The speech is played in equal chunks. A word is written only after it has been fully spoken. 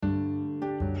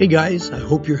Hey guys, I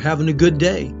hope you're having a good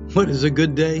day. What is a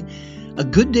good day? A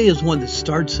good day is one that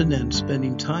starts and ends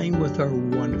spending time with our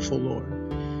wonderful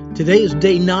Lord. Today is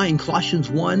day 9, Colossians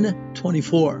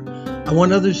 1:24. I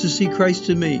want others to see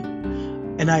Christ in me,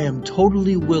 and I am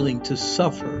totally willing to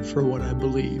suffer for what I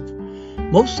believe.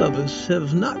 Most of us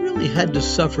have not really had to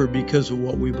suffer because of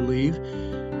what we believe.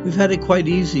 We've had it quite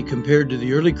easy compared to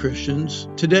the early Christians.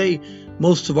 Today,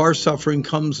 most of our suffering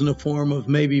comes in the form of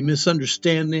maybe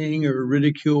misunderstanding or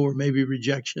ridicule or maybe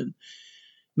rejection.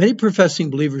 Many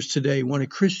professing believers today want a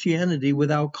Christianity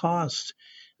without cost.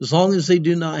 As long as they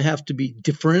do not have to be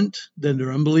different than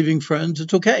their unbelieving friends,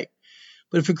 it's okay.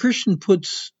 But if a Christian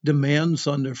puts demands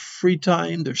on their free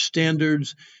time, their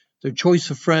standards, their choice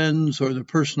of friends, or their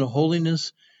personal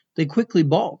holiness, they quickly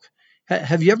balk.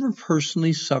 Have you ever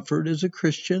personally suffered as a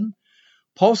Christian?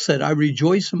 Paul said, I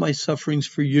rejoice in my sufferings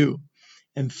for you,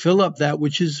 and fill up that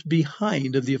which is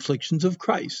behind of the afflictions of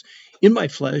Christ, in my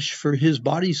flesh for his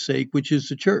body's sake, which is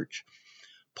the church.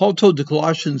 Paul told the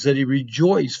Colossians that he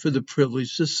rejoiced for the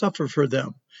privilege to suffer for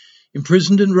them.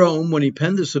 Imprisoned in Rome, when he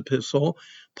penned this epistle,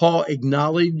 Paul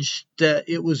acknowledged that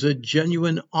it was a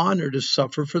genuine honor to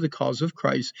suffer for the cause of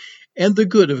Christ and the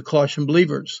good of Colossian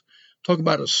believers. Talk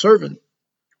about a servant.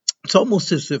 It's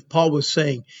almost as if Paul was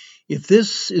saying, if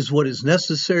this is what is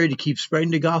necessary to keep spreading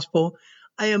the gospel,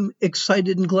 I am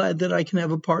excited and glad that I can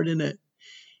have a part in it.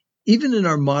 Even in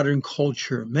our modern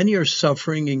culture, many are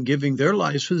suffering and giving their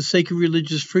lives for the sake of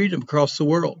religious freedom across the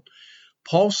world.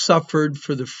 Paul suffered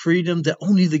for the freedom that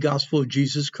only the gospel of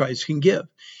Jesus Christ can give.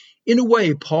 In a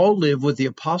way, Paul lived with the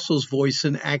apostles' voice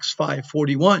in Acts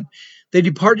 5:41. They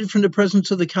departed from the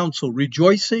presence of the council,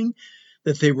 rejoicing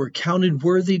that they were counted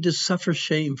worthy to suffer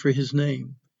shame for his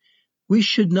name. We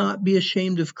should not be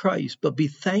ashamed of Christ, but be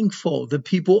thankful that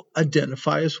people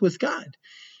identify us with God.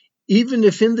 Even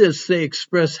if in this they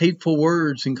express hateful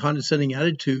words and condescending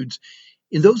attitudes,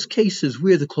 in those cases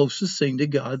we are the closest thing to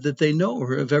God that they know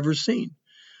or have ever seen.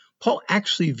 Paul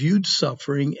actually viewed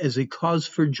suffering as a cause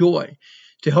for joy.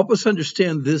 To help us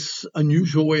understand this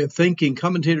unusual way of thinking,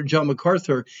 commentator John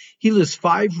MacArthur, he lists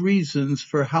 5 reasons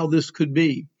for how this could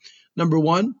be. Number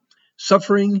 1,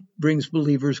 suffering brings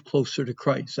believers closer to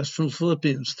Christ. That's from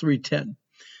Philippians 3:10.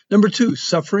 Number 2,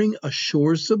 suffering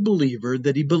assures the believer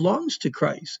that he belongs to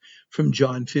Christ, from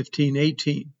John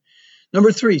 15:18.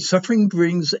 Number 3, suffering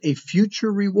brings a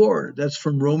future reward. That's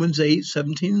from Romans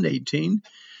 8:17 and 18.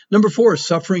 Number 4,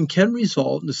 suffering can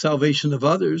result in the salvation of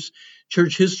others.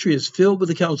 Church history is filled with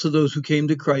accounts of those who came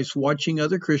to Christ watching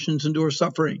other Christians endure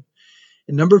suffering.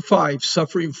 And number 5,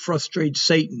 suffering frustrates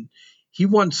Satan. He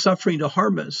wants suffering to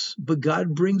harm us, but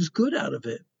God brings good out of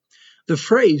it. The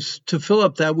phrase, to fill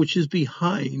up that which is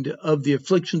behind of the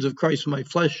afflictions of Christ in my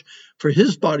flesh for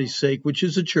his body's sake, which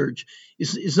is the church,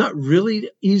 is not really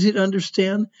easy to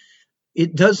understand.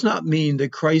 It does not mean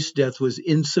that Christ's death was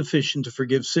insufficient to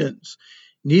forgive sins.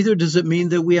 Neither does it mean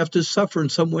that we have to suffer in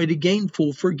some way to gain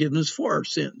full forgiveness for our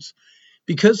sins.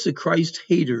 Because the Christ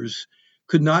haters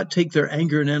could not take their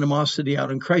anger and animosity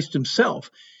out on Christ himself,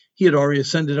 he had already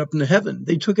ascended up into heaven.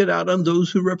 They took it out on those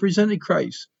who represented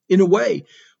Christ. In a way,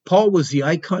 Paul was the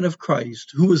icon of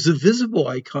Christ, who was the visible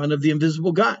icon of the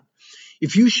invisible God.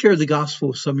 If you share the gospel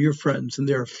with some of your friends and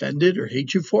they're offended or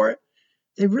hate you for it,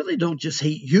 they really don't just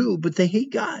hate you, but they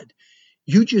hate God.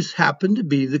 You just happen to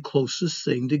be the closest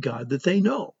thing to God that they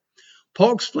know.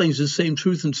 Paul explains the same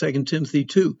truth in 2 Timothy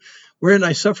 2, wherein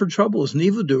I suffer trouble as an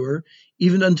evildoer,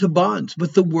 even unto bonds,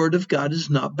 but the word of God is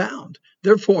not bound.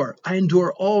 Therefore, I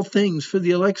endure all things for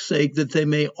the elect's sake, that they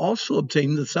may also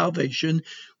obtain the salvation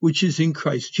which is in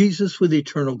Christ Jesus with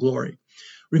eternal glory.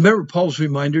 Remember Paul's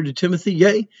reminder to Timothy,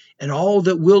 yea, and all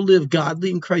that will live godly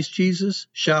in Christ Jesus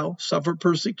shall suffer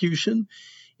persecution.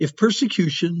 If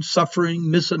persecution,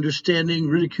 suffering, misunderstanding,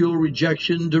 ridicule,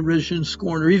 rejection, derision,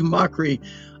 scorn, or even mockery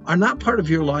are not part of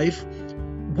your life,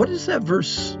 what does that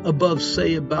verse above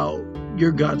say about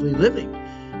your godly living?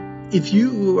 If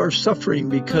you are suffering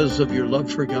because of your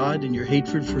love for God and your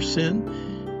hatred for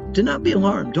sin, do not be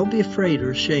alarmed. Don't be afraid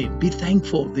or ashamed. Be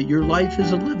thankful that your life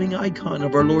is a living icon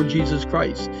of our Lord Jesus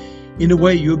Christ. In a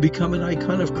way, you have become an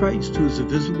icon of Christ, who is a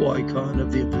visible icon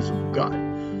of the invisible God.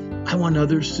 I want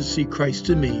others to see Christ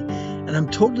in me, and I'm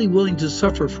totally willing to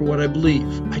suffer for what I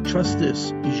believe. I trust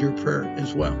this is your prayer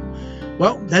as well.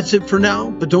 Well, that's it for now,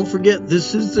 but don't forget,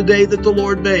 this is the day that the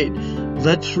Lord made.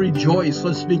 Let's rejoice.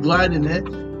 Let's be glad in it.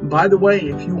 By the way,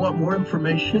 if you want more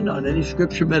information on any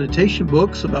scripture meditation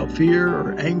books about fear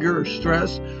or anger or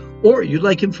stress, or you'd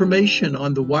like information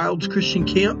on the Wilds Christian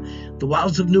Camp, the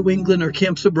Wilds of New England, or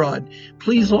camps abroad,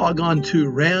 please log on to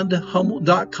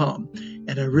randhummel.com.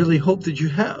 And I really hope that you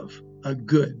have a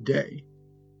good day.